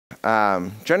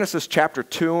Genesis chapter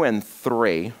 2 and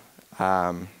 3.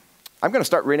 I'm going to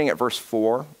start reading at verse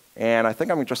 4, and I think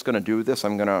I'm just going to do this.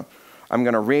 I'm going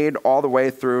to read all the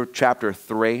way through chapter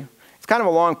 3. It's kind of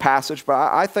a long passage, but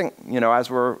I think, as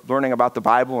we're learning about the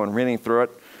Bible and reading through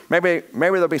it, maybe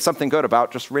there'll be something good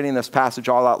about just reading this passage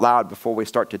all out loud before we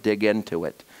start to dig into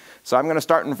it. So I'm going to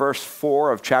start in verse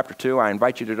 4 of chapter 2. I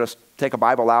invite you to just take a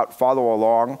Bible out, follow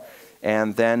along,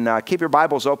 and then keep your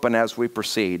Bibles open as we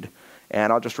proceed.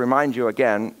 And I'll just remind you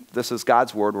again, this is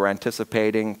God's Word. We're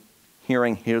anticipating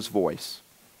hearing His voice.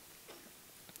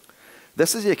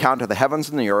 This is the account of the heavens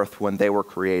and the earth when they were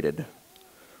created.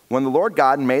 When the Lord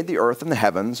God made the earth and the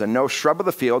heavens, and no shrub of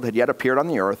the field had yet appeared on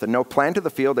the earth, and no plant of the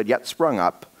field had yet sprung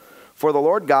up, for the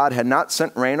Lord God had not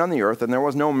sent rain on the earth, and there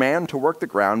was no man to work the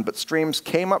ground, but streams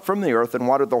came up from the earth and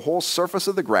watered the whole surface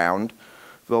of the ground.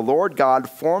 The Lord God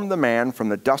formed the man from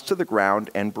the dust of the ground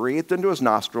and breathed into his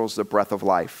nostrils the breath of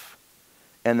life.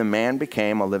 And the man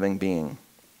became a living being.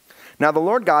 Now the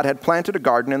Lord God had planted a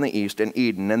garden in the east in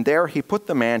Eden, and there he put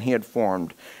the man he had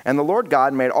formed. And the Lord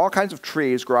God made all kinds of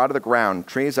trees grow out of the ground,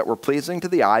 trees that were pleasing to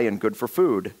the eye and good for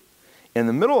food. In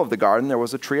the middle of the garden there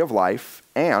was a tree of life,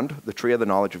 and the tree of the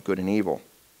knowledge of good and evil.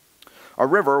 A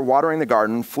river watering the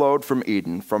garden flowed from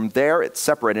Eden. From there it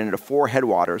separated into 4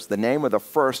 headwaters. The name of the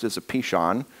first is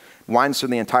Pishon, winds through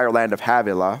the entire land of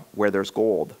Havilah, where there's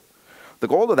gold. The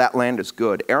gold of that land is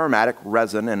good. Aromatic,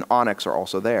 resin, and onyx are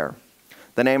also there.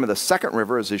 The name of the second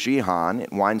river is the Gihon.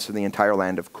 It winds through the entire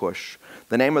land of Cush.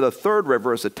 The name of the third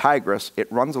river is the Tigris.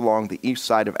 It runs along the east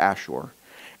side of Ashur.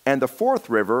 And the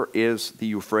fourth river is the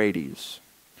Euphrates.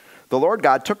 The Lord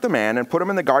God took the man and put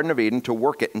him in the Garden of Eden to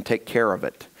work it and take care of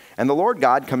it. And the Lord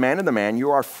God commanded the man,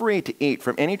 "You are free to eat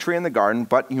from any tree in the garden,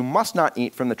 but you must not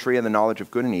eat from the tree of the knowledge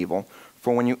of good and evil,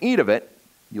 for when you eat of it,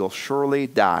 you'll surely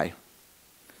die."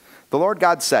 The Lord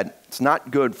God said, "It's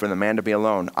not good for the man to be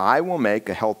alone. I will make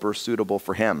a helper suitable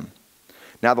for him."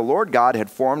 Now the Lord God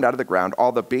had formed out of the ground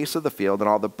all the beasts of the field and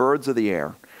all the birds of the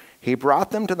air. He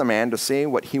brought them to the man to see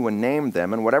what he would name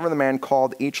them, and whatever the man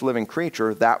called each living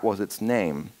creature, that was its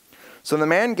name. So the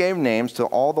man gave names to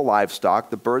all the livestock,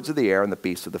 the birds of the air, and the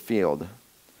beasts of the field.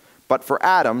 But for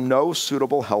Adam, no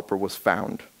suitable helper was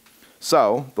found.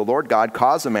 So the Lord God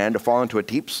caused the man to fall into a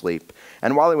deep sleep,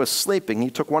 and while he was sleeping,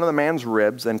 he took one of the man's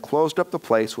ribs and closed up the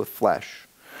place with flesh.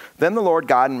 Then the Lord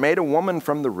God made a woman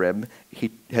from the rib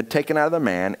he had taken out of the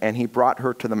man, and he brought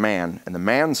her to the man. And the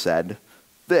man said,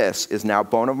 "This is now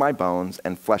bone of my bones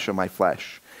and flesh of my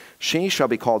flesh. She shall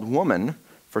be called woman,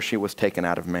 for she was taken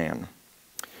out of man.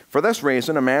 For this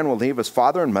reason, a man will leave his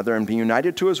father and mother and be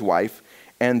united to his wife,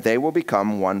 and they will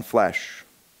become one flesh."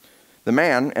 The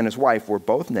man and his wife were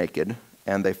both naked,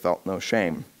 and they felt no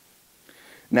shame.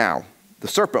 Now, the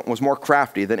serpent was more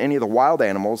crafty than any of the wild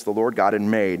animals the Lord God had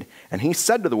made. And he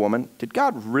said to the woman, "Did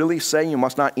God really say you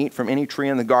must not eat from any tree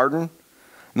in the garden?"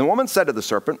 And the woman said to the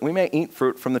serpent, "We may eat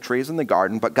fruit from the trees in the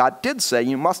garden, but God did say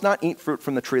you must not eat fruit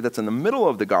from the tree that's in the middle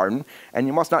of the garden, and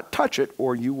you must not touch it,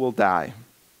 or you will die."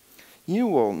 "You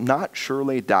will not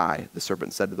surely die," the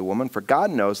serpent said to the woman, "for God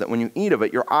knows that when you eat of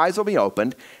it, your eyes will be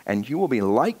opened, and you will be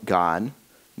like God,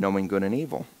 knowing good and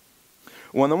evil."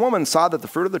 When the woman saw that the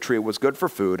fruit of the tree was good for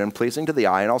food and pleasing to the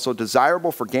eye and also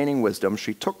desirable for gaining wisdom,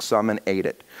 she took some and ate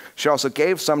it. She also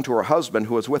gave some to her husband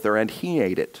who was with her, and he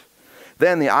ate it.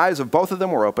 Then the eyes of both of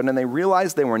them were opened, and they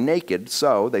realized they were naked,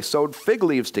 so they sewed fig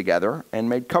leaves together and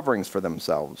made coverings for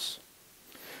themselves.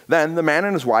 Then the man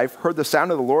and his wife heard the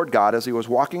sound of the Lord God as he was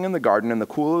walking in the garden in the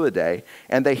cool of the day,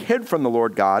 and they hid from the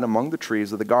Lord God among the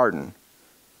trees of the garden.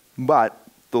 But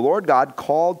the Lord God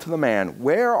called to the man,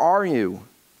 "Where are you?"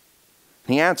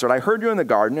 He answered, "I heard you in the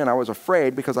garden, and I was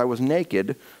afraid because I was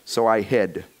naked, so I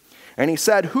hid." And he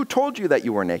said, "Who told you that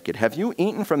you were naked? Have you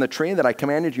eaten from the tree that I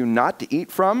commanded you not to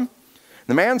eat from?"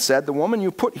 The man said, "The woman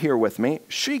you put here with me,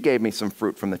 she gave me some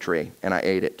fruit from the tree, and I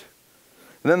ate it."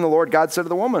 And then the Lord God said to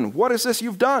the woman, "What is this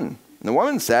you've done?" And the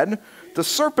woman said, "The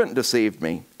serpent deceived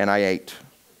me, and I ate."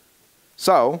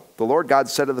 So the Lord God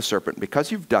said to the serpent,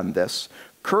 "Because you've done this,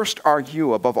 cursed are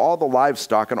you above all the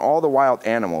livestock and all the wild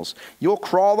animals. You'll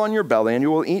crawl on your belly, and you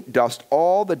will eat dust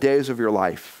all the days of your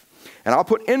life. And I'll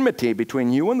put enmity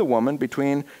between you and the woman,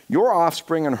 between your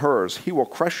offspring and hers. He will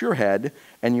crush your head,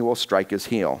 and you will strike his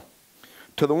heel."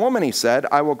 To the woman he said,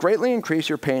 "I will greatly increase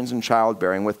your pains in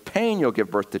childbearing. With pain you'll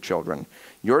give birth to children.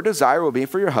 Your desire will be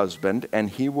for your husband, and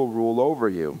he will rule over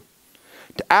you."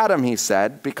 To Adam he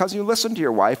said, because you listened to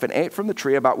your wife and ate from the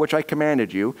tree about which I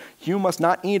commanded you, you must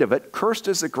not eat of it. Cursed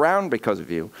is the ground because of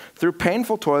you. Through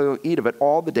painful toil you'll eat of it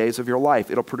all the days of your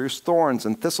life. It'll produce thorns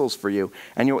and thistles for you,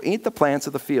 and you'll eat the plants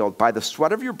of the field. By the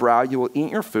sweat of your brow you will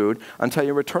eat your food until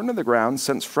you return to the ground,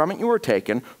 since from it you were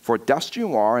taken, for dust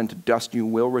you are, and to dust you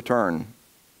will return.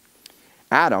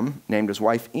 Adam named his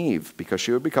wife Eve, because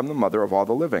she would become the mother of all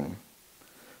the living.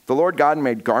 The Lord God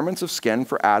made garments of skin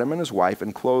for Adam and his wife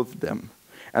and clothed them.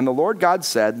 And the Lord God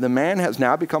said, the man has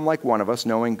now become like one of us,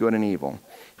 knowing good and evil.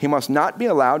 He must not be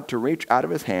allowed to reach out of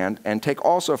his hand and take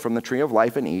also from the tree of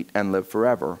life and eat and live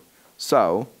forever.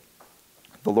 So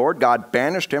the Lord God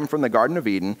banished him from the Garden of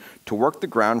Eden to work the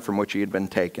ground from which he had been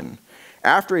taken.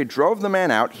 After he drove the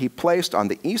man out, he placed on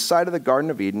the east side of the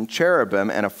Garden of Eden cherubim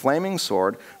and a flaming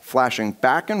sword, flashing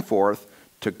back and forth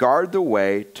to guard the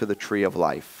way to the tree of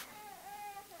life.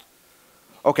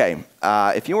 Okay,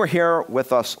 if you were here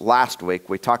with us last week,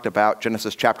 we talked about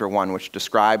Genesis chapter 1, which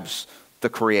describes the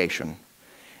creation.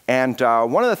 And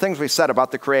one of the things we said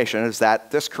about the creation is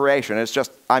that this creation is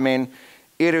just, it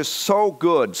is so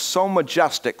good, so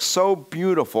majestic, so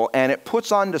beautiful, and it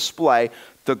puts on display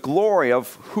the glory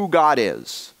of who God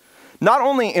is. Not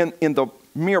only in the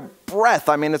mere breadth,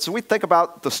 we think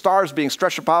about the stars being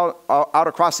stretched out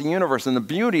across the universe and the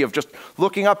beauty of just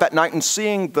looking up at night and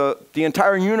seeing the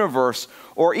entire universe,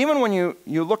 or even when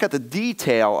you look at the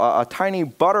detail, a tiny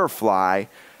butterfly,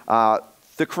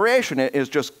 the creation is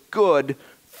just good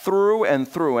through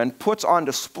and puts on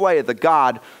display the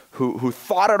God who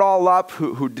thought it all up,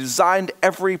 who designed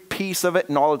every piece of it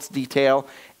in all its detail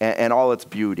and all its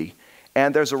beauty.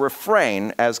 And there's a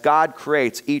refrain as God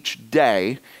creates each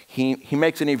day. He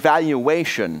makes an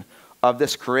evaluation of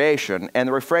this creation, and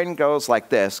the refrain goes like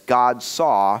this: God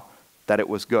saw that it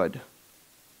was good.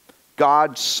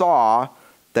 God saw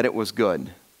that it was good.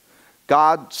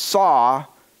 God saw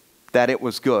that it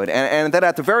was good. And then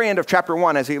at the very end of chapter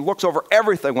 1, as he looks over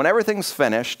everything, when everything's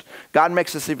finished, God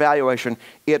makes this evaluation.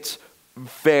 It's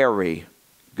very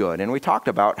good. And we talked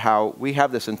about how we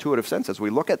have this intuitive sense as we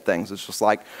look at things. It's just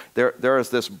like there is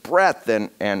this breadth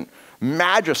and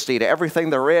majesty to everything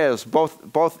there is,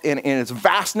 both in its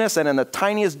vastness and in the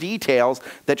tiniest details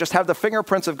that just have the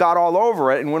fingerprints of God all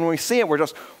over it. And when we see it, we're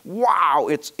just, wow,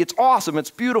 it's awesome,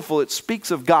 it's beautiful, it speaks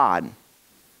of God.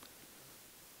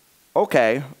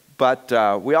 Okay,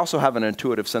 but we also have an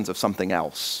intuitive sense of something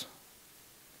else.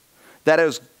 That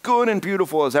as good and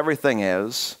beautiful as everything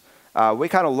is, we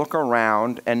kind of look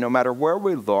around, and no matter where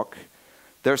we look,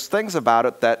 there's things about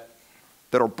it that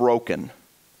are broken.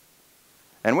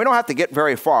 And we don't have to get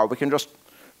very far. We can just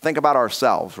think about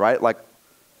ourselves, right? Like,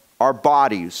 our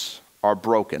bodies are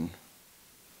broken.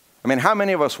 How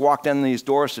many of us walked in these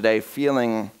doors today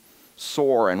feeling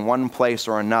sore in one place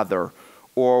or another,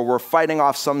 or we're fighting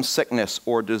off some sickness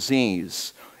or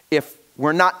disease? If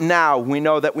we're not now, we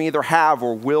know that we either have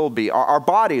or will be. Our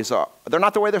bodies they're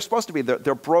not the way they're supposed to be.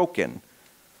 They're broken.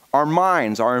 Our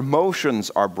minds, our emotions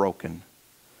are broken.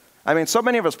 So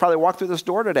many of us probably walked through this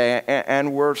door today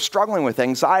and we're struggling with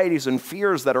anxieties and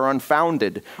fears that are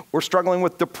unfounded. We're struggling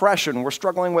with depression. We're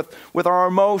struggling with our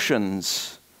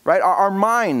emotions, right? Our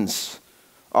minds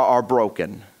are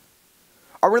broken.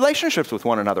 Our relationships with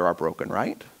one another are broken,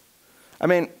 right?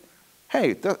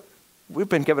 We've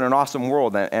been given an awesome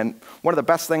world, and one of the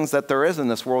best things that there is in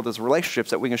this world is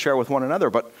relationships that we can share with one another.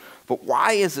 But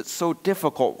why is it so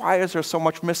difficult? Why is there so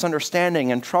much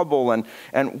misunderstanding and trouble? And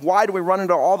why do we run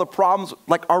into all the problems?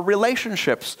 Like, our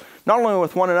relationships, not only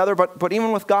with one another, but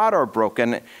even with God, are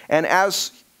broken. And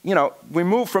as we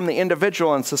move from the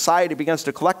individual and society begins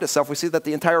to collect itself, we see that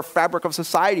the entire fabric of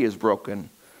society is broken.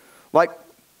 Like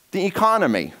the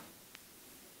economy,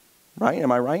 right?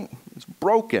 Am I right? It's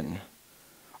broken.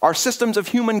 Our systems of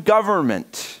human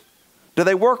government, do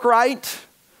they work right?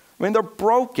 They're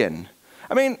broken.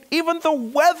 Even the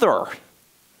weather,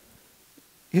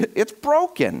 it's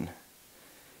broken.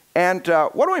 And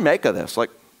what do we make of this?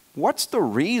 Like, what's the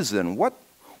reason?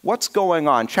 What's going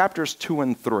on? Chapters 2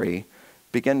 and 3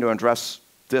 begin to address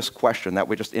this question that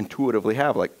we just intuitively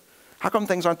have. Like, how come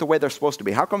things aren't the way they're supposed to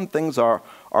be? How come things are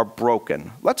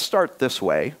broken? Let's start this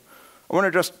way. I want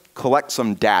to just collect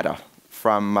some data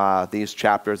from these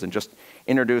chapters and just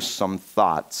introduce some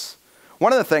thoughts.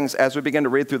 One of the things as we begin to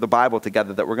read through the Bible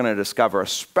together that we're going to discover,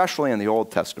 especially in the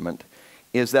Old Testament,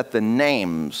 is that the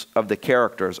names of the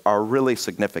characters are really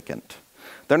significant.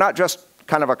 They're not just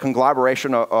kind of a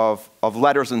conglomeration of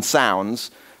letters and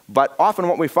sounds, but often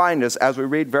what we find is as we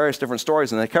read various different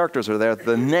stories and the characters are there,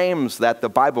 the names that the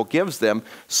Bible gives them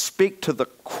speak to the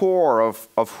core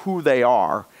of who they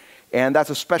are. And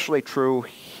that's especially true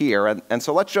here. And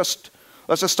so let's just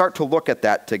start to look at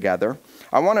that together.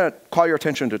 I want to call your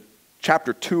attention to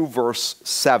chapter 2, verse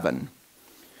 7,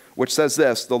 which says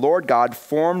this: "The Lord God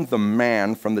formed the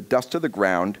man from the dust of the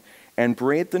ground and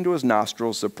breathed into his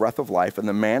nostrils the breath of life, and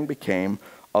the man became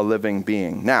a living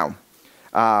being." Now,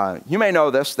 you may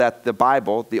know this, that the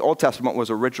Bible, the Old Testament, was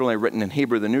originally written in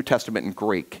Hebrew, the New Testament in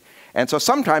Greek. And so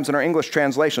sometimes in our English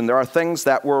translation, there are things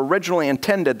that were originally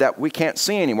intended that we can't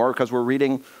see anymore because we're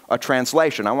reading a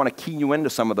translation. I want to key you into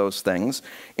some of those things.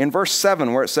 In verse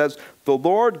 7, where it says, "The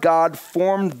Lord God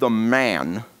formed the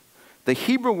man," the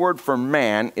Hebrew word for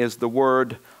man is the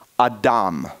word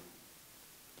Adam.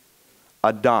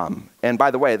 Adam. And by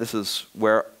the way, this is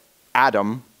where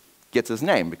Adam gets his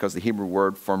name, because the Hebrew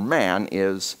word for man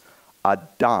is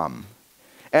Adam.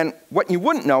 And what you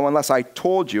wouldn't know unless I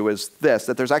told you is this,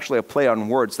 that there's actually a play on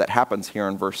words that happens here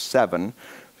in verse 7.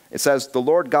 It says, "The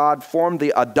Lord God formed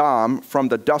the Adam from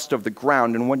the dust of the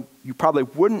ground." And what you probably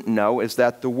wouldn't know is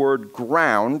that the word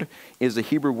ground is the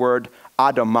Hebrew word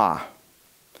Adamah.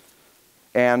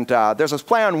 And there's this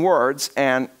play on words,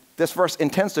 and this verse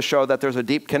intends to show that there's a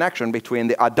deep connection between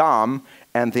the Adam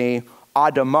and the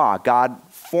Adamah. God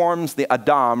forms the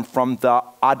Adam from the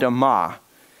Adamah.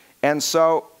 And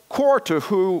so core to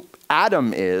who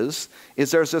Adam is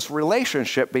there's this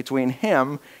relationship between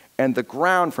him and the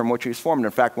ground from which he's formed.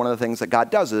 In fact, one of the things that God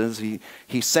does is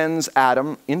he sends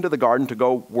Adam into the garden to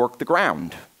go work the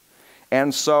ground.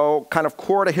 And so kind of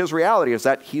core to his reality is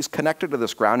that he's connected to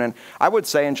this ground. And I would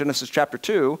say in Genesis chapter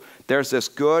 2, there's this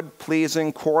good,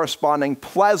 pleasing, corresponding,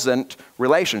 pleasant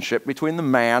relationship between the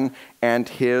man and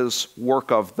his work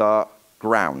of the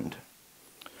ground.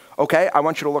 Okay, I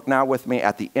want you to look now with me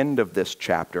at the end of this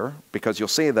chapter, because you'll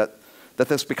see that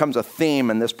this becomes a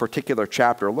theme in this particular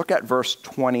chapter. Look at verse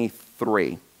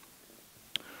 23.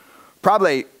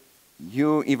 Probably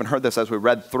you even heard this as we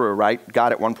read through, right?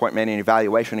 God at one point made an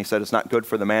evaluation. He said it's not good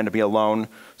for the man to be alone,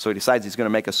 so he decides he's going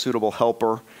to make a suitable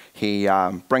helper. He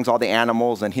brings all the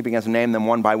animals, and he begins to name them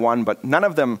one by one, but none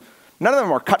of them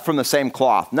are cut from the same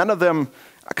cloth. None of them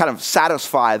kind of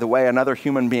satisfy the way another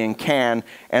human being can.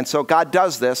 And so God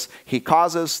does this. He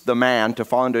causes the man to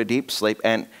fall into a deep sleep,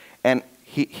 and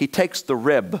he takes the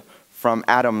rib from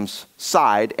Adam's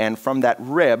side, and from that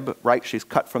rib, right, she's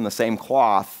cut from the same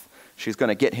cloth. She's going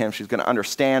to get him. She's going to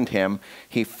understand him.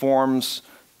 He forms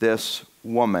this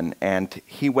woman, and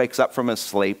he wakes up from his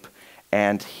sleep,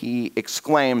 and he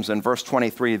exclaims in verse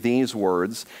 23 these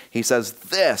words. He says,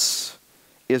 "This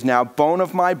is now bone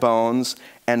of my bones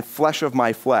and flesh of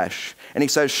my flesh." And he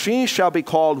says, "She shall be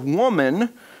called woman,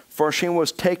 for she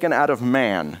was taken out of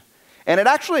man." And it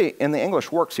actually, in the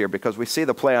English, works here because we see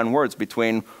the play on words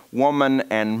between woman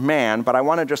and man, but I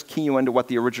want to just key you into what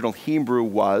the original Hebrew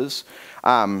was.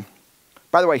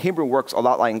 By the way, Hebrew works a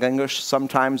lot like English.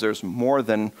 Sometimes there's more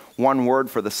than one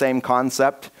word for the same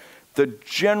concept. The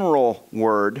general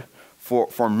word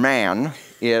for man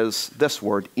is this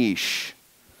word, ish.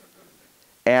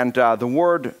 And that's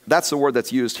the word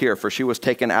that's used here, for she was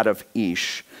taken out of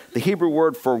ish. The Hebrew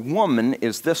word for woman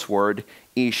is this word,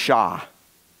 isha.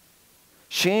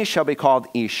 She shall be called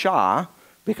isha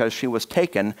because she was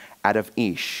taken out of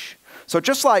ish. So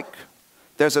just like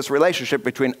there's this relationship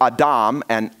between Adam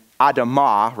and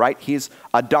Adamah, right? He's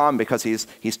Adam because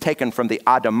he's taken from the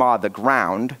Adamah, the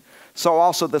ground. So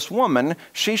also this woman,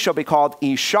 she shall be called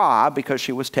isha because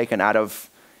she was taken out of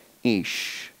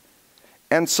ish.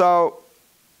 And so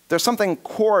there's something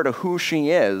core to who she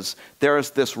is. There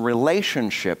is this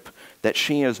relationship that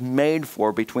she is made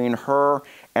for between her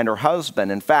and her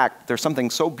husband. In fact, there's something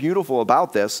so beautiful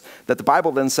about this that the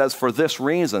Bible then says, for this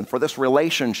reason, for this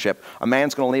relationship, a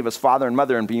man's going to leave his father and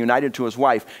mother and be united to his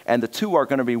wife, and the two are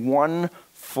going to be one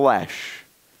flesh.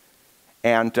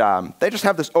 And they just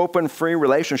have this open, free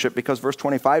relationship because verse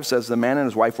 25 says the man and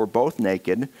his wife were both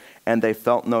naked and they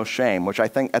felt no shame, which I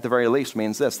think at the very least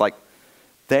means this, like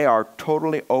they are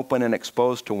totally open and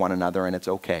exposed to one another, and it's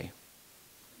okay.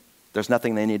 There's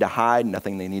nothing they need to hide,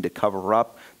 nothing they need to cover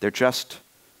up.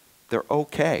 They're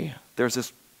okay. There's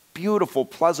this beautiful,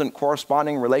 pleasant,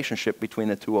 corresponding relationship between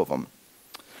the two of them.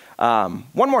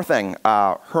 One more thing,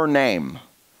 her name.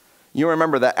 You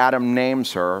remember that Adam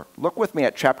names her. Look with me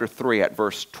at chapter 3 at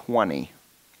verse 20.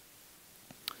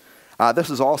 This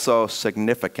is also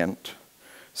significant.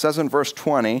 It says in verse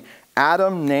 20,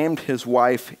 Adam named his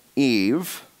wife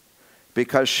Eve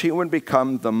because she would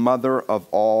become the mother of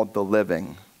all the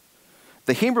living.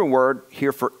 The Hebrew word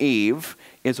here for Eve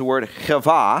is the word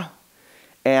chava,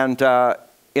 and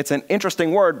it's an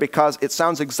interesting word because it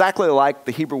sounds exactly like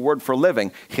the Hebrew word for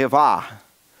living, chava.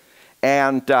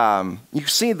 And you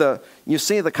see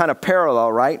the kind of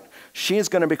parallel, right? She's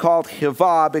going to be called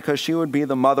chava because she would be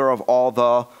the mother of all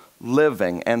the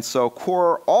living. And so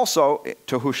core also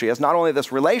to who she is, not only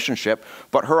this relationship,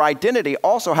 but her identity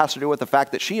also has to do with the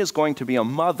fact that she is going to be a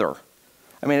mother.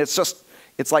 I mean,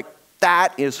 it's like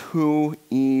that is who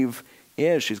Eve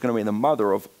is. She's going to be the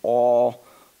mother of all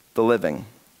the living.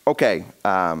 Okay,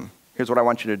 here's what I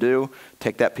want you to do.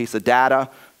 Take that piece of data,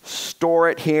 store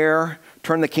it here,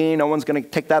 turn the key. No one's going to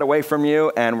take that away from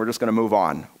you, and we're just going to move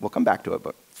on. We'll come back to it,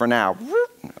 but for now,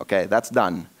 okay, that's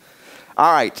done.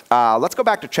 All right, let's go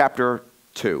back to chapter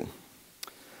 2.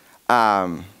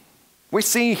 We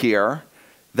see here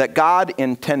that God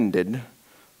intended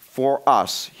for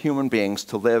us, human beings,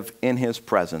 to live in his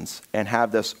presence and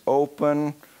have this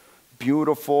open,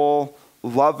 beautiful,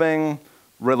 loving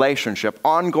relationship,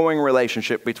 ongoing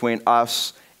relationship between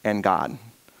us and God.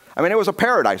 I mean, it was a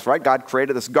paradise, right? God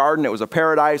created this garden. It was a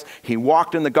paradise. He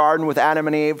walked in the garden with Adam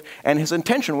and Eve, and his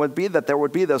intention would be that there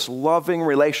would be this loving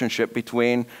relationship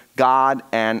between God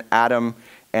and Adam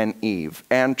and Eve.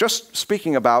 And just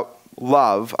speaking about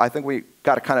love, I think we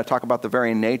got to kind of talk about the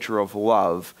very nature of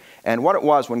love and what it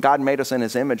was when God made us in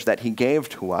his image that he gave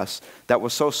to us that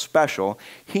was so special.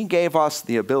 He gave us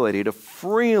the ability to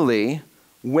freely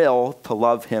will to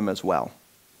love him as well.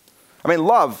 I mean,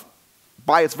 love,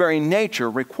 by its very nature,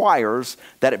 requires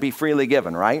that it be freely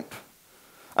given, right?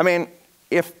 I mean,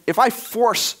 if I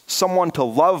force someone to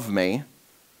love me,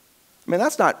 I mean,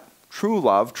 that's not true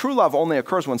love. True love only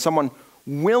occurs when someone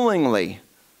willingly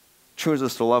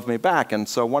chooses to love me back. And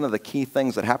so one of the key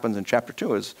things that happens in chapter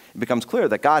 2 is it becomes clear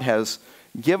that God has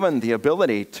given the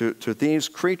ability to these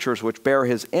creatures which bear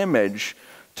his image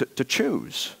to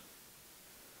choose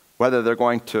whether they're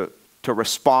going to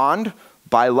respond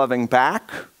by loving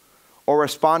back or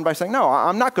respond by saying, no,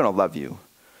 I'm not going to love you.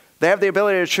 They have the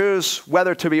ability to choose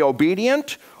whether to be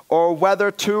obedient or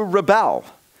whether to rebel.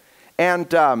 And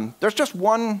there's just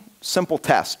one simple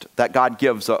test that God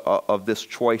gives of this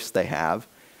choice they have.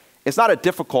 It's not a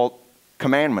difficult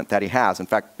commandment that he has. In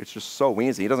fact, it's just so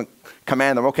easy. He doesn't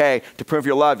command them, okay, to prove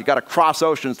your love, you got to cross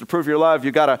oceans to prove your love.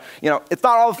 You got to, it's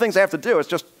not all the things they have to do. It's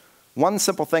just one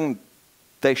simple thing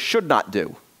they should not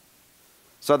do.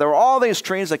 So there were all these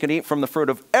trees that could eat from the fruit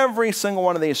of every single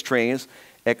one of these trees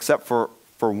except for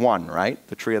one, right?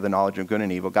 The tree of the knowledge of good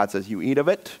and evil. God says, you eat of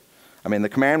it. I mean, the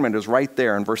commandment is right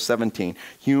there in verse 17.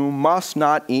 You must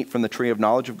not eat from the tree of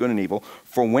knowledge of good and evil,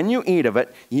 for when you eat of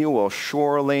it, you will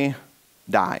surely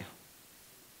die.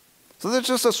 So there's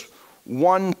just this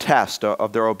one test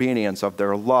of their obedience, of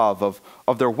their love,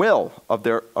 of their will, of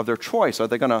their choice. Are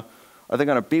they going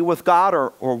to be with God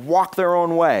or walk their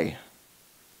own way?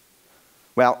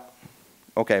 Well,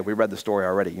 okay, we read the story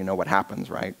already. You know what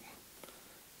happens, right?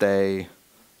 They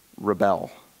rebel.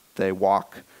 They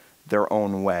walk their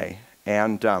own way.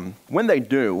 And when they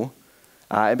do,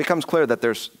 it becomes clear that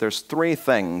there's three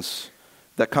things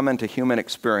that come into human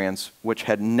experience which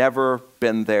had never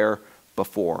been there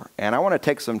before. And I want to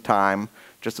take some time,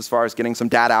 just as far as getting some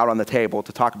data out on the table,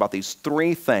 to talk about these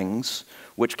three things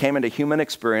which came into human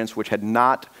experience which had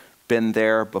not been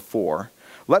there before.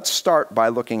 Let's start by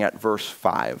looking at verse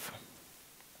 5.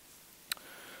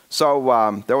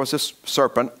 So there was this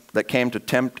serpent that came to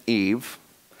tempt Eve,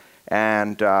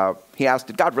 and he asked,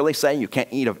 did God really say you can't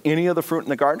eat of any of the fruit in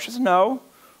the garden? She says, no,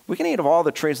 we can eat of all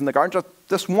the trees in the garden, just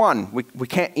this one, we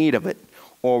can't eat of it,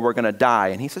 or we're going to die.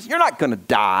 And he says, you're not going to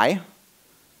die.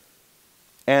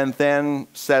 And then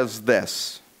says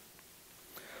this,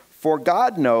 for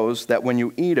God knows that when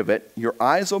you eat of it, your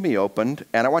eyes will be opened,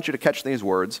 and I want you to catch these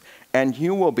words, and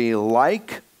you will be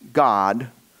like God,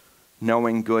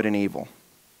 knowing good and evil.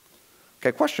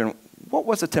 Okay, question, what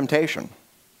was the temptation?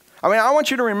 I mean, I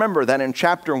want you to remember that in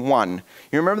chapter 1,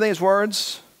 you remember these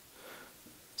words?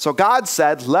 So God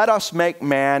said, let us make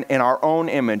man in our own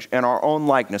image, in our own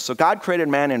likeness. So God created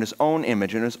man in his own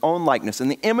image, in his own likeness. In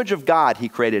the image of God, he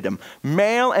created him.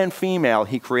 Male and female,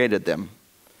 he created them.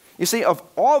 You see, of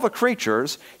all the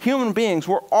creatures, human beings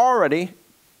were already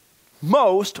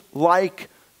most like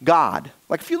God.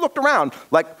 Like if you looked around,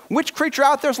 like which creature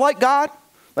out there is like God?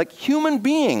 Like human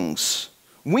beings.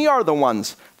 We are the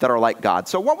ones that are like God.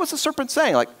 So what was the serpent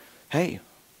saying? Like, hey,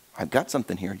 I've got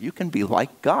something here. You can be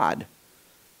like God.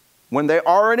 When they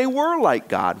already were like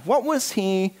God, what was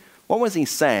he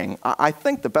saying? I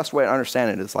think the best way to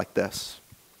understand it is like this.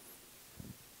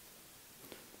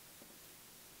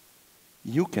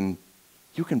 You can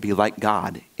be like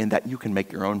God in that you can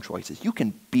make your own choices. You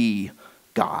can be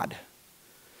God.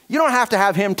 You don't have to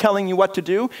have him telling you what to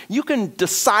do. You can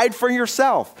decide for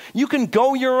yourself. You can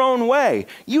go your own way.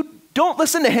 You don't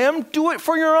listen to him. Do it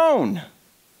for your own.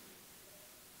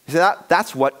 See,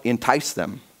 that's what enticed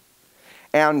them.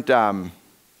 And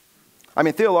I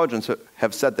mean, theologians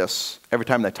have said this every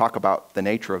time they talk about the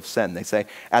nature of sin. They say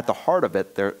at the heart of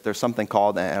it, there's something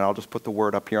called, and I'll just put the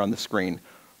word up here on the screen,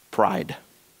 pride.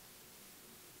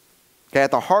 Okay,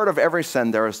 at the heart of every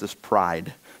sin, there is this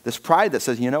pride. This pride that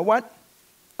says, you know what?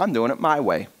 I'm doing it my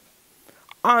way.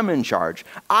 I'm in charge.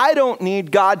 I don't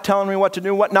need God telling me what to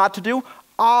do, what not to do.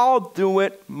 I'll do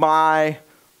it my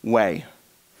way.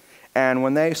 And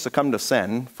when they succumbed to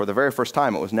sin, for the very first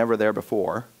time, it was never there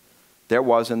before, there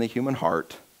was in the human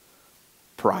heart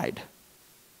pride.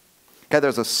 Okay,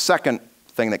 there's a second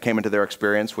thing that came into their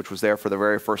experience, which was there for the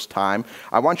very first time.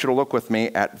 I want you to look with me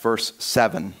at verse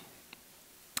 7.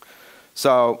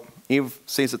 So Eve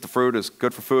sees that the fruit is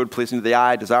good for food, pleasing to the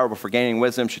eye, desirable for gaining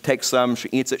wisdom. She takes some, she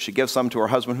eats it, she gives some to her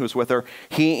husband who's with her.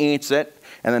 He eats it.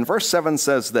 And then verse 7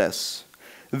 says this,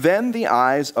 "Then the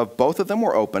eyes of both of them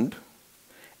were opened,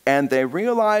 and they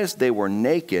realized they were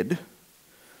naked.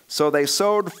 So they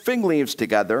sewed fig leaves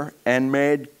together and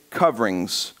made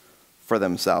coverings for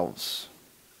themselves."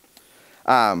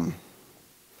 So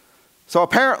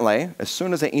apparently, as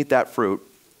soon as they eat that fruit,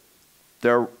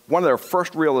 one of their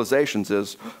first realizations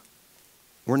is,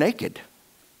 we're naked.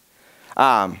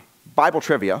 Bible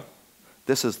trivia,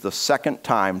 this is the second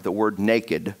time the word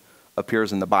naked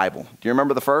appears in the Bible. Do you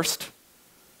remember the first?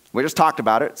 We just talked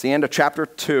about it. It's the end of chapter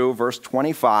 2, verse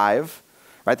 25.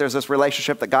 Right? There's this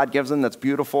relationship that God gives them that's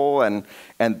beautiful and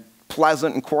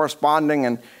pleasant and corresponding.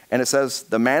 And it says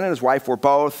the man and his wife were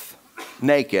both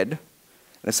naked.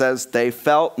 And it says they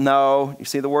felt no, you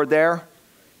see the word there?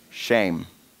 Shame.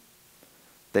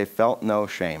 They felt no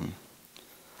shame.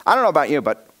 I don't know about you,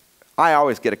 but I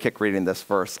always get a kick reading this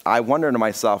verse. I wonder to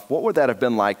myself, what would that have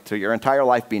been like to your entire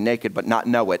life be naked but not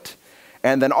know it?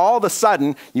 And then all of a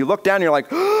sudden, you look down and you're like,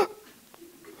 I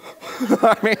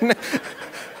mean,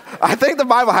 I think the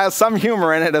Bible has some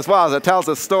humor in it as well as it tells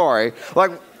a story.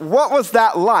 Like, what was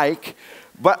that like?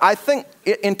 But I think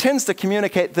it intends to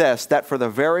communicate this, that for the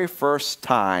very first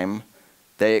time,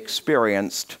 they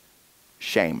experienced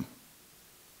shame.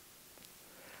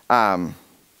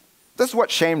 This is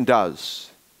what shame does.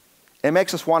 It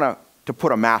makes us want to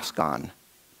put a mask on,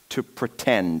 to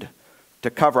pretend, to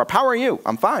cover up. How are you?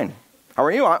 I'm fine. How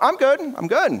are you? I'm good. I'm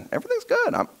good. Everything's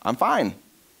good. I'm fine.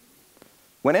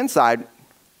 When inside,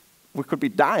 we could be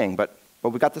dying, but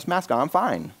we got this mask on. I'm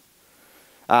fine.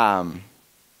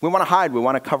 We want to hide. We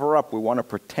want to cover up. We want to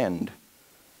pretend.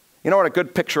 You know what a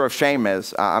good picture of shame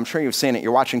is? I'm sure you've seen it.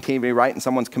 You're watching TV, right? And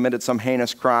someone's committed some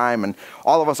heinous crime, and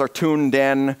all of us are tuned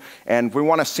in, and we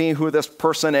want to see who this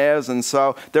person is. And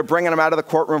so they're bringing them out of the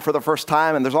courtroom for the first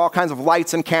time, and there's all kinds of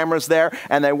lights and cameras there,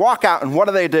 and they walk out, and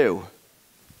what do?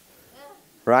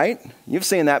 Right? You've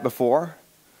seen that before.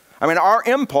 I mean, our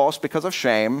impulse, because of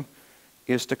shame,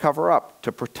 is to cover up,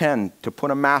 to pretend, to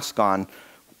put a mask on.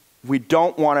 We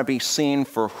don't want to be seen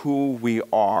for who we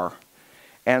are.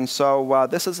 And so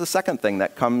this is the second thing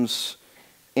that comes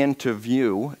into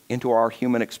view, into our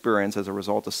human experience as a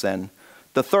result of sin.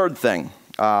 The third thing,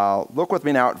 look with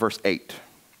me now at verse 8.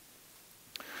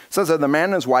 It says that the man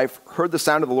and his wife heard the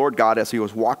sound of the Lord God as he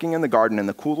was walking in the garden in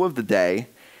the cool of the day,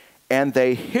 and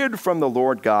they hid from the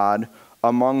Lord God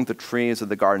among the trees of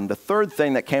the garden. The third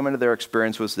thing that came into their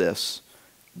experience was this,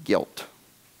 guilt.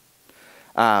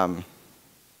 You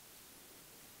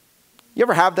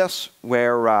ever have this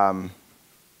where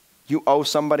you owe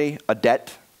somebody a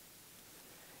debt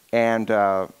and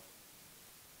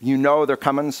you know they're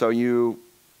coming, so you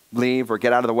leave or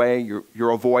get out of the way,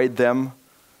 you avoid them?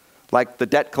 Like the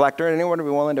debt collector, anyone be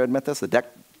willing to admit this? The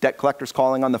debt collector's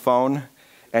calling on the phone,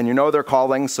 and you know they're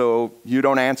calling, so you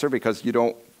don't answer because you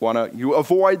don't want to, you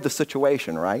avoid the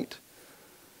situation, right?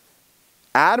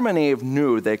 Adam and Eve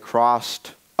knew they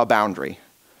crossed a boundary.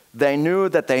 They knew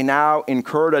that they now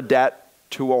incurred a debt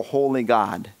to a holy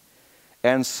God.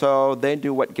 And so they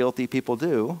do what guilty people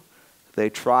do. They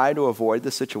try to avoid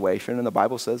the situation, and the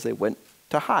Bible says they went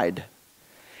to hide.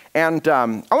 And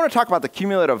I want to talk about the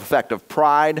cumulative effect of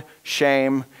pride,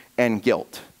 shame, and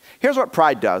guilt. Here's what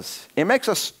pride does. It makes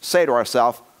us say to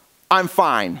ourselves, I'm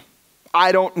fine.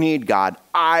 I don't need God.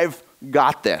 I've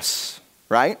got this,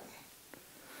 right?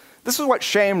 This is what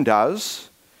shame does.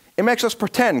 It makes us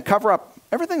pretend, cover up.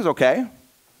 Everything's okay.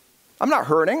 I'm not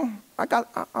hurting.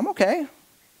 I'm okay.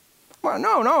 Well,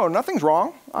 no, nothing's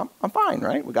wrong. I'm fine,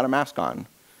 right? We got a mask on.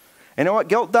 And you know what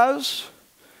guilt does?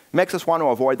 It makes us want to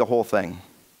avoid the whole thing.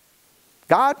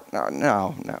 God?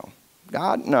 No.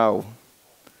 God? No.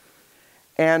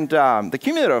 And the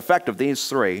cumulative effect of these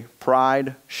three,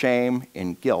 pride, shame,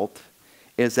 and guilt,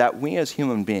 is that we as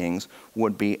human beings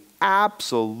would be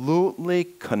absolutely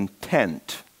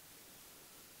content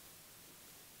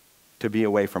to be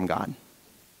away from God.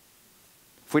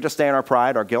 If we just stay in our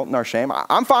pride, our guilt, and our shame,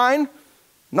 I'm fine.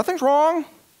 Nothing's wrong.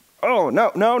 Oh,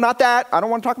 no, not that. I don't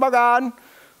want to talk about God.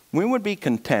 We would be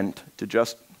content to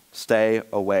just stay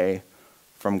away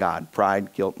from God.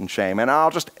 Pride, guilt, and shame. And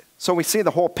so we see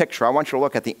the whole picture. I want you to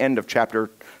look at the end of chapter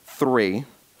 3.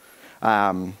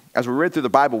 As we read through the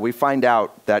Bible, we find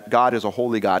out that God is a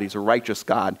holy God. He's a righteous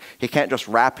God. He can't just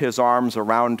wrap his arms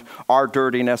around our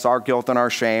dirtiness, our guilt, and our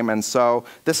shame. And so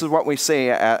this is what we see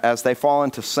as they fall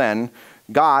into sin.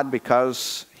 God,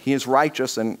 because he is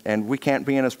righteous and we can't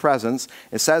be in his presence,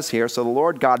 it says here, so the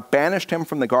Lord God banished him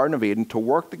from the Garden of Eden to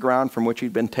work the ground from which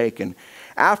he'd been taken.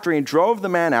 After he drove the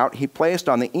man out, he placed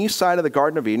on the east side of the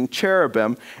Garden of Eden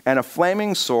cherubim and a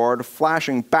flaming sword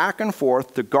flashing back and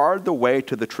forth to guard the way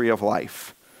to the tree of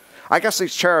life. I guess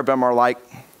these cherubim are like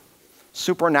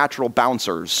supernatural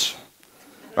bouncers,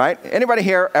 right? Anybody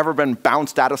here ever been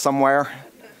bounced out of somewhere?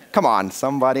 Come on,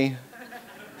 somebody.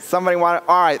 Somebody want to,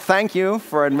 all right, thank you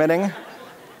for admitting.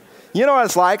 You know what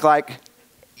it's like,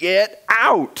 get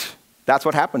out. That's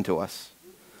what happened to us.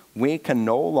 We can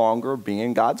no longer be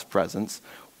in God's presence.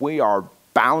 We are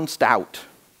bounced out.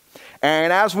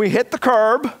 And as we hit the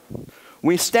curb,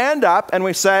 we stand up and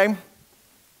we say,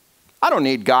 I don't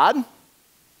need God.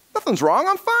 Nothing's wrong.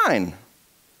 I'm fine.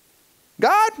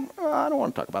 God, I don't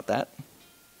want to talk about that.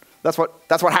 That's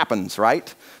what happens,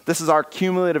 right? This is our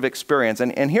cumulative experience.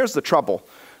 And here's the trouble.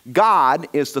 God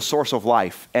is the source of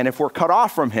life. And if we're cut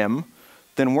off from him,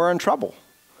 then we're in trouble.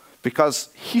 Because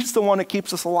he's the one that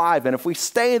keeps us alive. And if we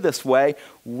stay this way,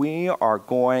 we are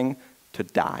going to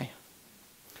die.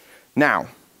 Now,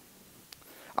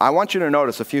 I want you to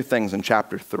notice a few things in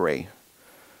chapter 3.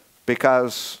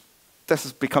 Because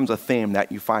this becomes a theme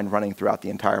that you find running throughout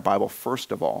the entire Bible.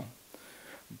 First of all,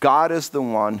 God is the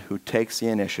one who takes the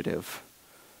initiative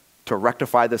to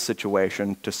rectify the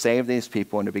situation, to save these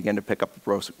people, and to begin to pick up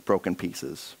the broken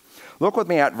pieces. Look with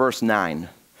me at verse 9.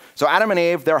 So Adam and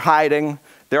Eve, they're hiding.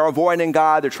 They're avoiding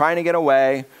God. They're trying to get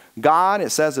away. God,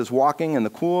 it says, is walking in the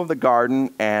cool of the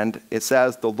garden, and it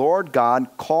says, the Lord God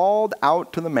called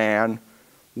out to the man,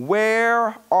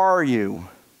 where are you?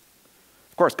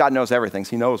 Of course, God knows everything,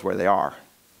 so he knows where they are.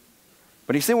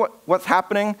 But you see what's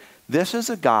happening? This is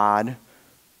a God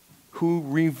who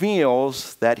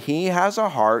reveals that he has a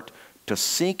heart to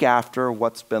seek after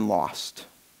what's been lost.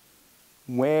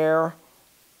 Where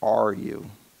are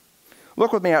you?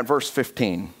 Look with me at verse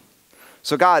 15.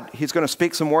 So God, he's going to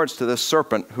speak some words to this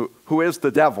serpent who is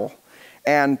the devil.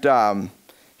 And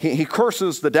he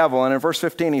curses the devil. And in verse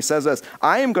 15 he says this,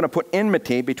 I am going to put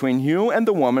enmity between you and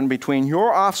the woman, between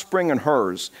your offspring and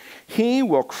hers. He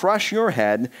will crush your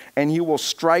head and you will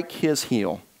strike his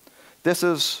heel. This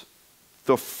is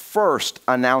the first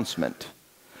announcement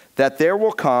that there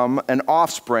will come an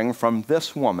offspring from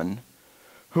this woman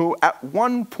who at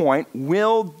one point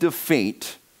will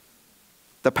defeat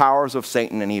the powers of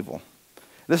Satan and evil.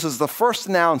 This is the first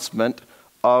announcement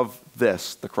of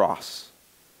this, the cross.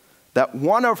 That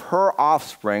one of her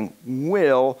offspring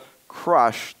will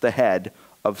crush the head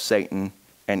of Satan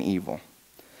and evil.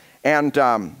 And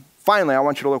finally, I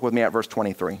want you to look with me at verse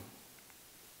 23.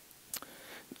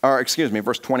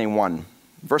 Verse 21.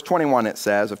 Verse 21 it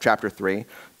says of chapter 3,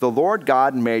 the Lord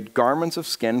God made garments of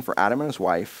skin for Adam and his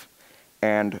wife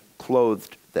and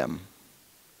clothed them.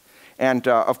 And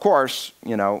of course,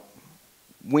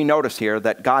 we notice here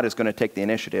that God is going to take the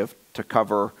initiative to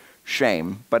cover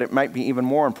shame. But it might be even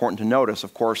more important to notice,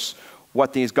 of course,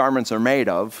 what these garments are made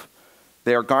of.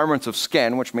 They are garments of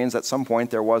skin, which means at some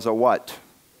point there was a what?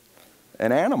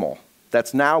 An animal.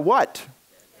 That's now what?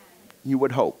 You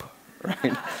would hope,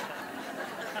 right?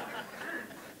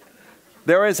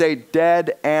 There is a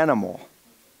dead animal.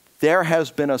 There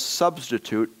has been a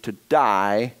substitute to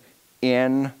die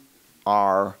in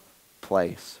our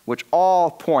place, which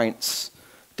all points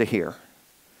to here.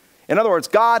 In other words,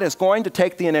 God is going to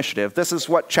take the initiative. This is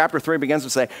what chapter 3 begins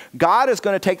to say. God is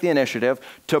going to take the initiative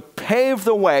to pave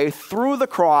the way through the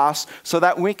cross so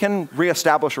that we can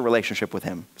reestablish a relationship with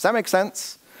him. Does that make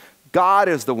sense? God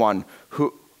is the one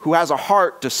who has a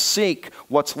heart to seek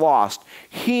what's lost.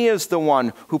 He is the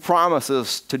one who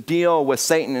promises to deal with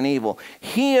Satan and evil.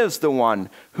 He is the one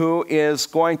who is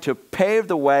going to pave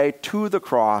the way to the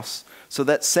cross so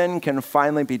that sin can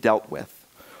finally be dealt with.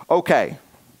 Okay.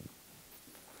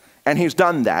 And he's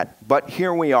done that, but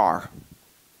here we are,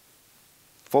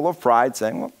 full of pride,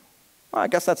 saying, well, I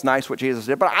guess that's nice what Jesus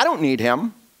did, but I don't need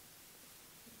him.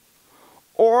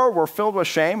 Or we're filled with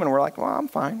shame and we're like, well, I'm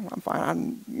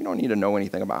fine. You don't need to know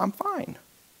anything about it. I'm fine.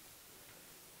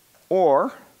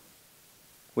 Or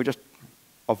we just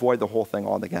avoid the whole thing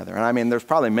altogether. And there's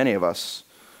probably many of us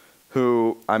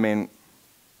who,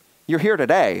 you're here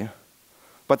today,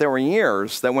 But there were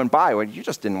years that went by when you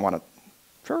just didn't want to,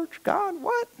 church, God,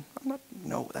 what?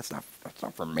 No, that's not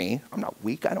for me. I'm not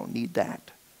weak. I don't need that,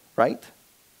 right?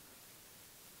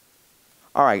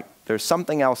 All right, there's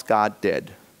something else God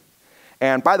did.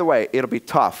 And by the way, it'll be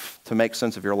tough to make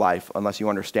sense of your life unless you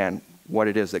understand what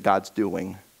it is that God's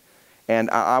doing. And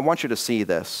I want you to see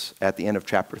this at the end of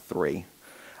chapter 3.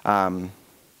 God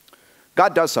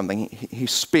does something. He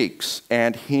speaks,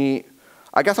 and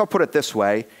I guess I'll put it this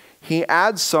way, he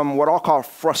adds some what I'll call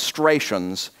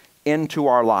frustrations into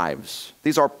our lives.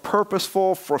 These are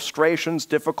purposeful frustrations,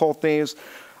 difficulties.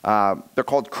 They're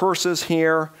called curses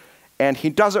here, and he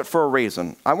does it for a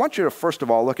reason. I want you to first of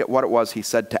all look at what it was he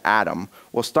said to Adam.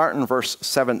 We'll start in verse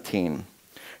 17.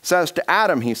 It says, to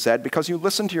Adam, he said, because you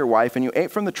listened to your wife and you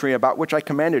ate from the tree about which I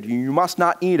commanded you, you must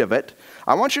not eat of it.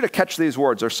 I want you to catch these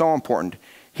words. They're so important.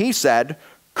 He said,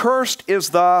 cursed is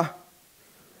the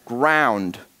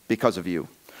ground because of you.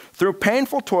 Through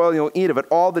painful toil, you'll eat of it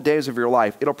all the days of your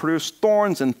life. It'll produce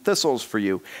thorns and thistles for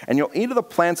you, and you'll eat of the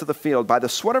plants of the field. By the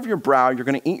sweat of your brow, you're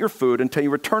going to eat your food until you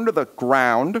return to the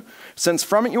ground, since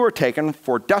from it you were taken,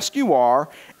 for dust you are,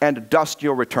 and to dust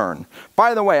you'll return.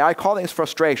 By the way, I call these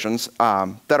frustrations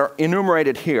that are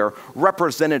enumerated here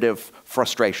representative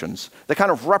frustrations. They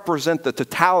kind of represent the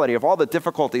totality of all the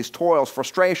difficulties, toils,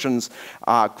 frustrations,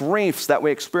 griefs that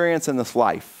we experience in this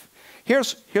life.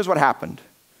 Here's what happened.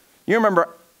 You remember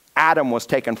Adam was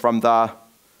taken from the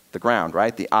ground,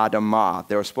 right? The Adamah.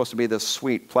 There was supposed to be this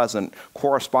sweet, pleasant,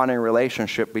 corresponding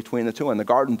relationship between the two. In the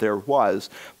garden there was.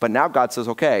 But now God says,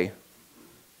 okay,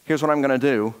 here's what I'm going to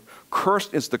do.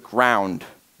 Cursed is the ground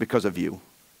because of you.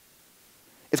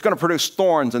 It's going to produce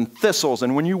thorns and thistles,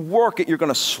 and when you work it, you're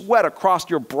going to sweat across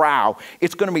your brow.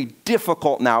 It's going to be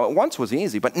difficult now. It once was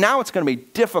easy, but now it's going to be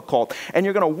difficult, and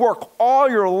you're going to work all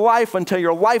your life until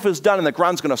your life is done, and the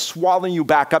ground's going to swallow you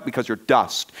back up because you're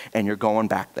dust, and you're going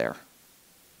back there.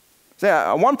 So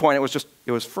at one point, it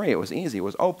was free, it was easy, it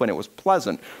was open, it was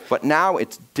pleasant, but now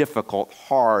it's difficult,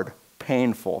 hard,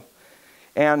 painful.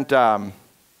 And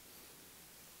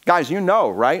guys, you know,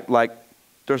 right? Like,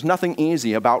 there's nothing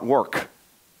easy about work.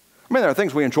 I mean, there are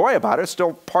things we enjoy about it. It's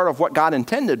still part of what God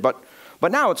intended, but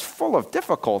now it's full of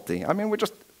difficulty. I mean, we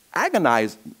just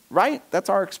agonize, right? That's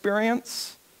our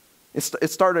experience. It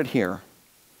started here.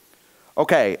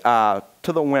 Okay,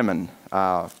 to the women.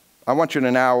 I want you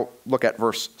to now look at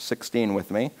verse 16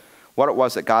 with me, what it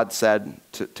was that God said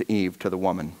to Eve, to the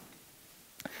woman.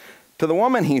 To the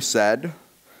woman he said,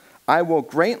 I will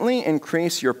greatly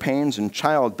increase your pains in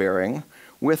childbearing.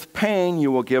 With pain you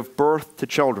will give birth to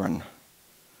children.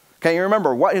 Okay, you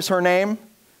remember, what is her name?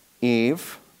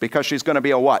 Eve, because she's going to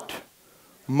be a what?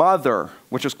 Mother,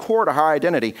 which is core to her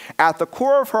identity. At the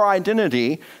core of her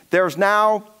identity, there's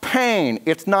now pain.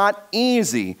 It's not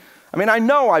easy. I mean, I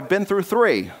know I've been through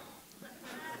 3.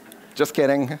 Just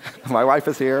kidding. My wife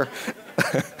is here.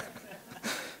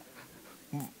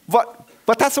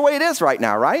 But that's the way it is right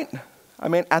now, right? I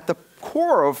mean, at the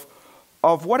core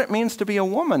of what it means to be a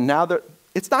woman, now that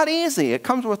it's not easy. It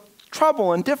comes with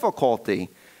trouble and difficulty.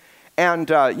 And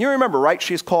you remember, right?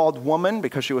 She's called woman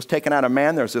because she was taken out of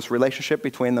man. There's this relationship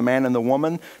between the man and the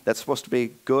woman that's supposed to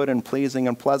be good and pleasing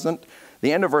and pleasant.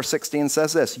 The end of verse 16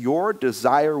 says this, your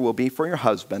desire will be for your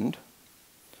husband,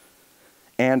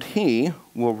 and he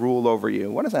will rule over you.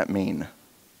 What does that mean?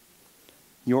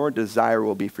 Your desire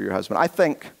will be for your husband. I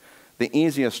think the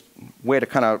easiest way to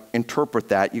kind of interpret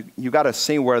that, you got to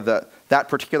see where that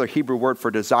particular Hebrew word for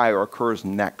desire occurs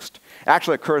next. It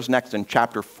actually occurs next in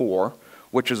chapter 4,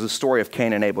 which is the story of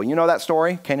Cain and Abel. You know that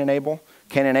story, Cain and Abel?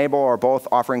 Cain and Abel are both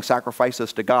offering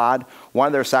sacrifices to God. One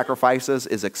of their sacrifices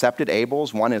is accepted,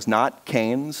 Abel's. One is not,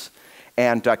 Cain's.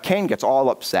 And Cain gets all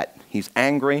upset. He's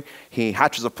angry. He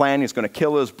hatches a plan. He's going to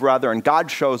kill his brother. And God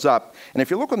shows up. And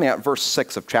if you look with me at verse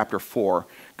 6 of chapter 4,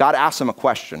 God asks him a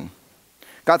question.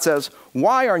 God says,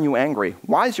 why are you angry?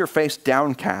 Why is your face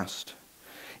downcast?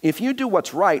 If you do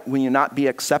what's right, will you not be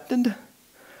accepted?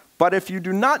 But if you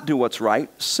do not do what's right,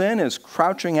 sin is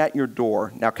crouching at your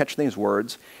door. Now catch these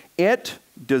words. It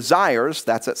desires,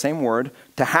 that's that same word,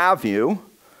 to have you,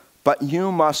 but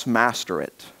you must master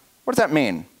it. What does that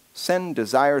mean? Sin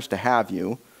desires to have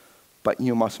you, but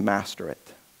you must master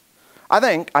it.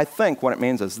 I think what it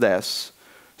means is this.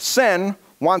 Sin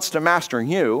wants to master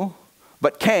you,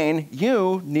 but Cain,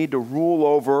 you need to rule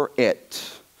over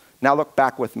it. Now look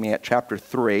back with me at chapter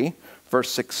 3,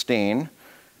 verse 16.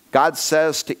 God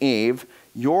says to Eve,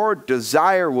 your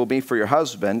desire will be for your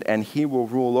husband, and he will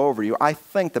rule over you. I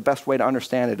think the best way to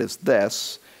understand it is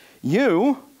this.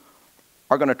 You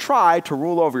are going to try to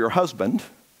rule over your husband,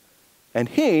 and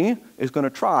he is going to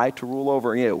try to rule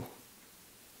over you.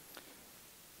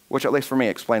 which at least for me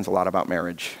explains a lot about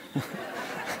marriage.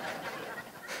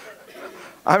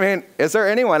 I mean, is there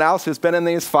anyone else who's been in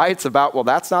these fights about, well,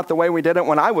 that's not the way we did it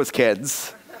when I was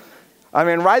kids? I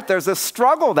mean, right, there's this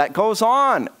struggle that goes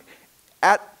on.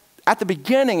 At the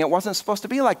beginning, it wasn't supposed to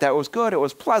be like that. It was good, it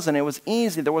was pleasant, it was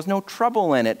easy, there was no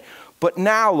trouble in it. But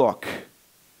now look,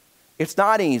 it's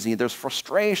not easy. There's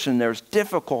frustration, there's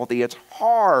difficulty, it's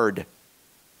hard.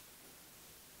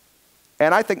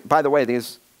 And I think, by the way,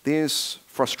 these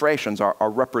frustrations are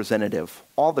representative.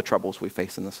 All the troubles we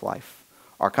face in this life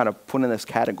are kind of put in this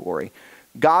category.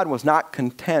 God was not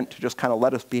content to just kind of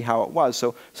let us be how it was,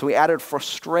 so he added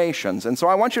frustrations. And so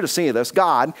I want you to see this.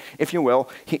 God, if you will,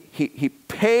 he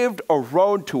paved a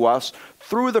road to us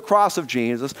through the cross of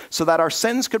Jesus so that our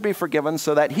sins could be forgiven,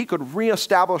 so that he could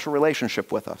reestablish a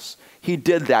relationship with us. He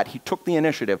did that. He took the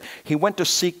initiative. He went to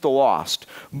seek the lost.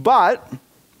 But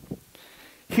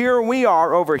here we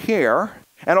are over here,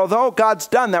 and although God's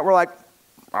done that, we're like,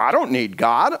 I don't need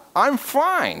God. I'm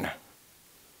fine.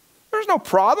 There's no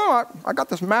problem. I got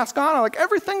this mask on. I'm like,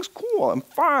 everything's cool. I'm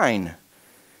fine.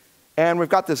 And we've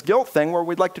got this guilt thing where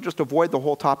we'd like to just avoid the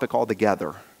whole topic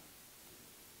altogether.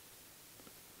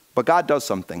 But God does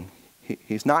something.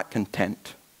 He's not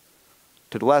content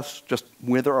to let us just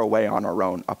wither away on our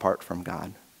own apart from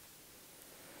God.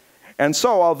 And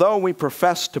so, although we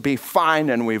profess to be fine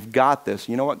and we've got this,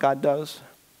 you know what God does?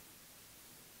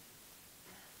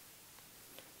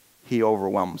 He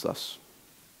overwhelms us.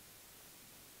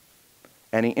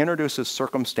 And he introduces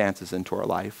circumstances into our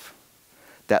life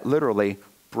that literally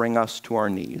bring us to our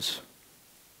knees.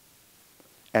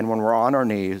 And when we're on our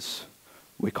knees,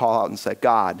 we call out and say,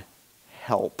 God,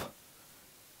 help.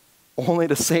 Only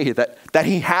to see that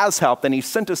he has helped, and he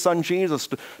sent his son Jesus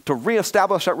to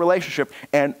reestablish that relationship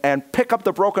and pick up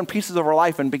the broken pieces of our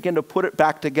life and begin to put it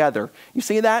back together. You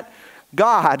see that?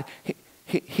 God,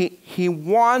 he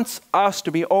wants us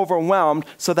to be overwhelmed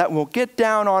so that we'll get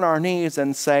down on our knees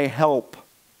and say, help.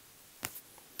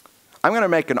 I'm going to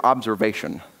make an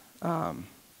observation.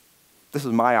 This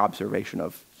is my observation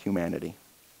of humanity.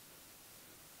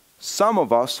 Some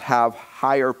of us have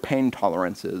higher pain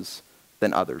tolerances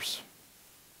than others.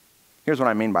 Here's what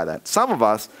I mean by that. Some of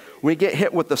us, we get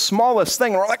hit with the smallest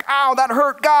thing, and we're like, ow, that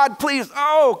hurt, God, please,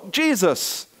 oh,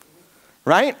 Jesus.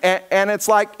 Right? And it's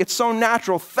like, it's so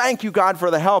natural. Thank you, God,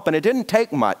 for the help. And it didn't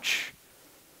take much.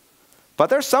 But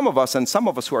there's some of us, and some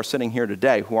of us who are sitting here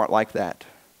today who aren't like that.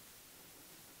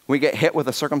 We get hit with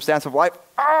a circumstance of life.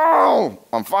 Oh,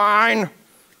 I'm fine.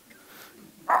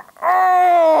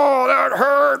 Oh, that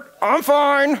hurt. I'm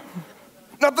fine.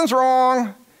 Nothing's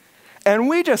wrong. And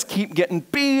we just keep getting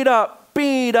beat up,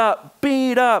 beat up,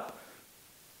 beat up.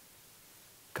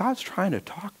 God's trying to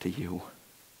talk to you.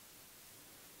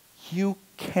 You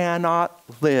cannot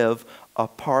live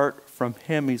apart from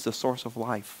him. He's the source of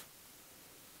life.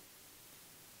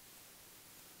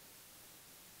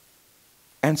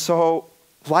 And so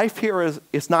life here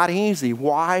is not easy.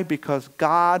 Why? Because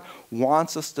God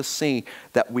wants us to see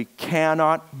that we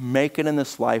cannot make it in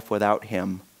this life without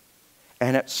him.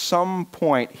 And at some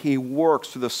point, he works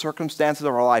through the circumstances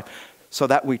of our life so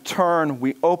that we turn,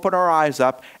 we open our eyes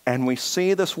up, and we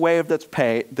see this way that's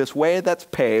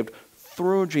paved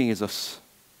through Jesus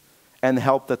and the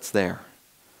help that's there.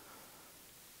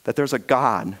 That there's a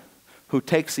God who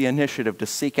takes the initiative to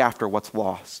seek after what's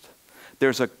lost.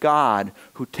 There's a God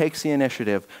who takes the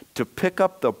initiative to pick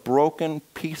up the broken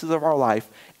pieces of our life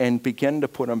and begin to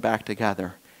put them back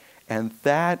together. And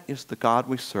that is the God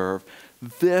we serve.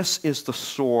 This is the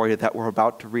story that we're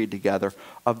about to read together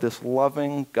of this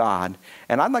loving God.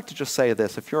 And I'd like to just say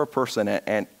this. If you're a person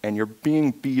and you're being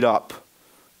beat up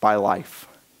by life,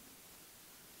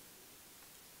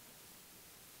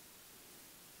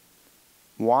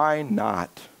 why not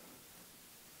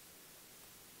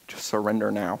just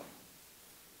surrender now?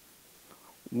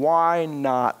 Why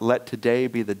not let today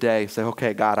be the day? Say,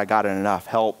 okay, God, I got it enough.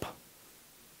 Help.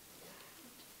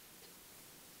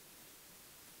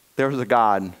 There's a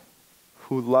God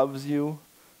who loves you,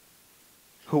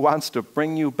 who wants to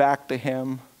bring you back to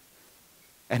him,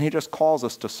 and he just calls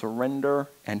us to surrender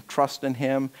and trust in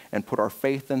him and put our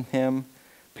faith in him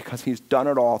because he's done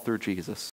it all through Jesus.